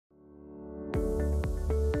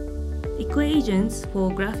Equations for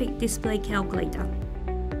graphic display calculator.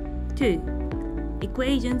 2.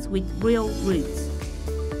 Equations with real roots.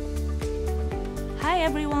 Hi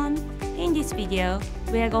everyone! In this video,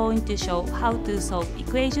 we are going to show how to solve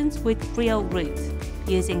equations with real roots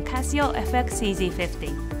using CASIO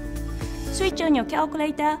fx-CG50. Switch on your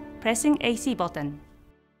calculator, pressing AC button.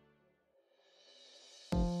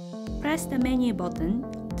 Press the menu button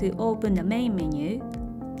to open the main menu,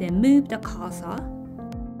 then move the cursor,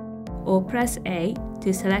 or press A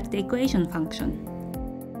to select the equation function.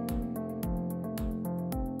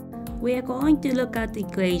 We are going to look at the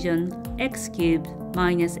equation x cubed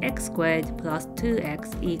minus x squared plus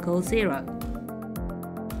 2x equals 0.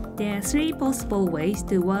 There are 3 possible ways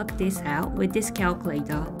to work this out with this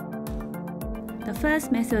calculator. The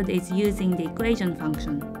first method is using the equation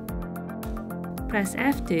function. Press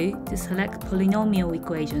F2 to select polynomial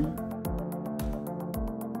equation.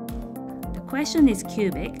 The question is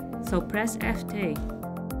cubic, so press F2.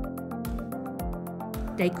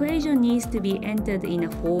 The equation needs to be entered in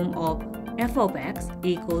the form of f of x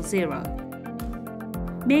equals 0.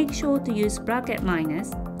 Make sure to use bracket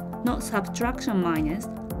minus, not subtraction minus,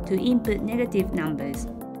 to input negative numbers.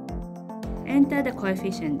 Enter the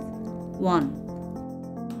coefficients 1,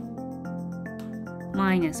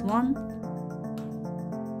 minus 1,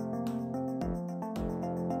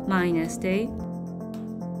 minus 2,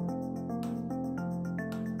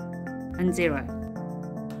 and 0.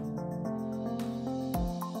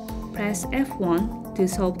 Press F1 to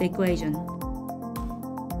solve the equation.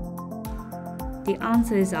 The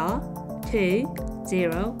answers are 2,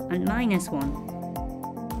 0, and minus 1.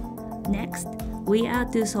 Next, we are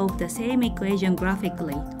to solve the same equation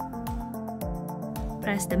graphically.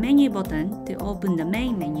 Press the menu button to open the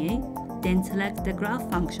main menu, then select the graph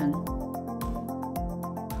function.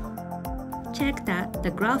 Check that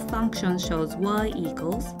the graph function shows y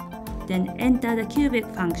equals, then enter the cubic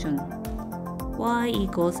function. Y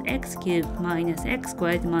equals x cubed minus x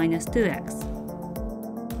squared minus 2x.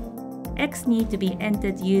 X need to be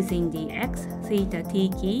entered using the x, theta, t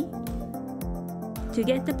key. To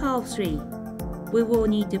get the power of 3, we will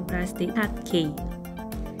need to press the hat key.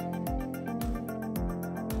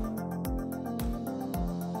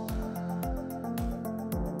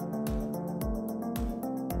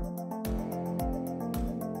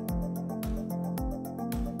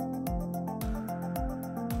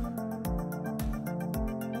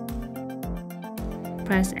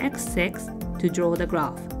 Press X6 to draw the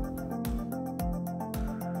graph.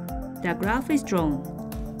 The graph is drawn.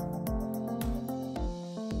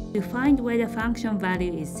 To find where the function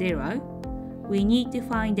value is 0, we need to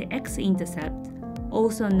find the x-intercept,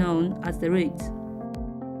 also known as the roots.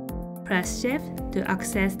 Press Shift to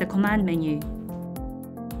access the command menu.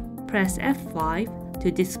 Press F5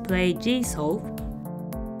 to display gsolve,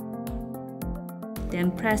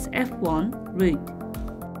 then press F1 root.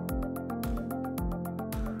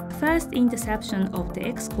 First interception of the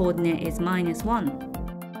x-coordinate is minus 1.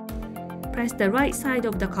 Press the right side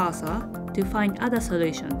of the cursor to find other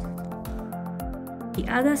solutions. The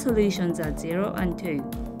other solutions are 0 and 2,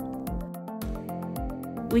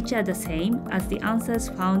 which are the same as the answers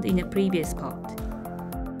found in the previous part.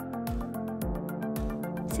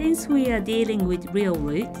 Since we are dealing with real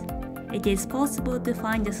roots, it is possible to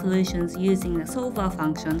find the solutions using the solver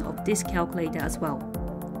function of this calculator as well.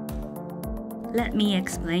 Let me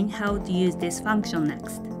explain how to use this function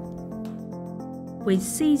next. With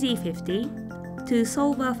CG50, 2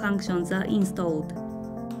 solver functions are installed.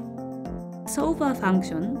 Solver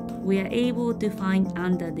function we are able to find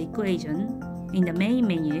under the equation in the main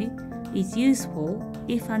menu is useful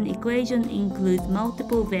if an equation includes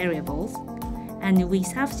multiple variables and we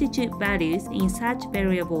substitute values in such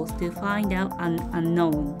variables to find out an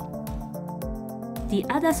unknown. The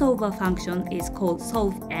other solver function is called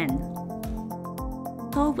solve_n.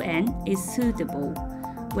 Solve_n is suitable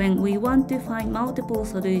when we want to find multiple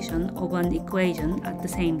solutions of an equation at the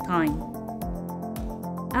same time.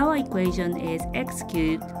 Our equation is x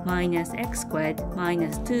cubed minus x squared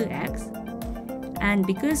minus 2x, and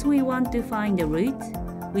because we want to find the roots,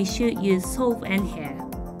 we should use solve_n here.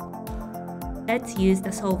 Let's use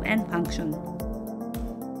the solve_n function.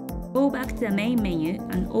 Go back to the main menu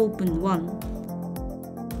and open 1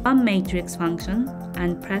 matrix function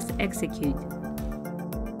and press execute.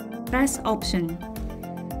 Press Option.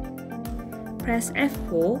 Press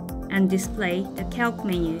F4 and display the Calc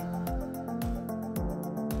menu.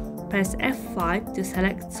 Press F5 to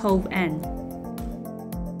select solve_n.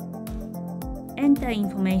 Enter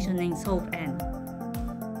information in solve_n.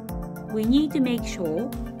 We need to make sure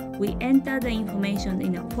we enter the information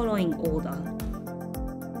in the following order.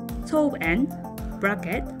 solve_n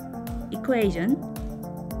bracket equation,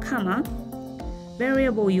 comma,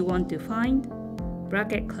 variable you want to find,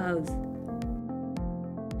 bracket close.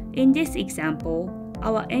 In this example,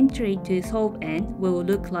 our entry to solve n will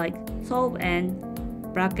look like solve n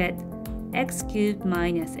bracket x cubed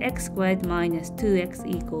minus x squared minus 2x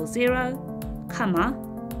equals 0, comma,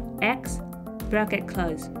 x bracket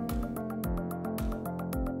close.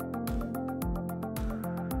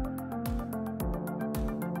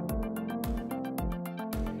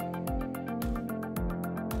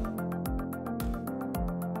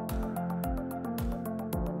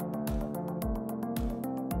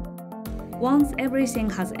 Once everything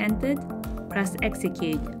has entered, press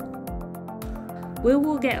execute. We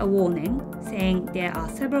will get a warning saying there are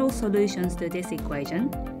several solutions to this equation.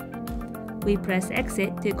 We press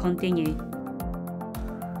exit to continue.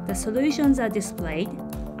 The solutions are displayed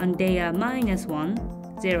and they are -1,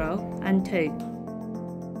 0, and 2.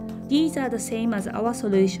 These are the same as our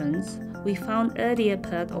solutions we found earlier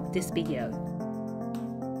part of this video.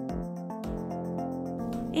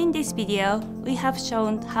 In this video, we have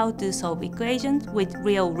shown how to solve equations with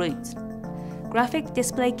real roots. Graphic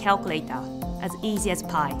display calculator, as easy as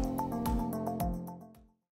pie.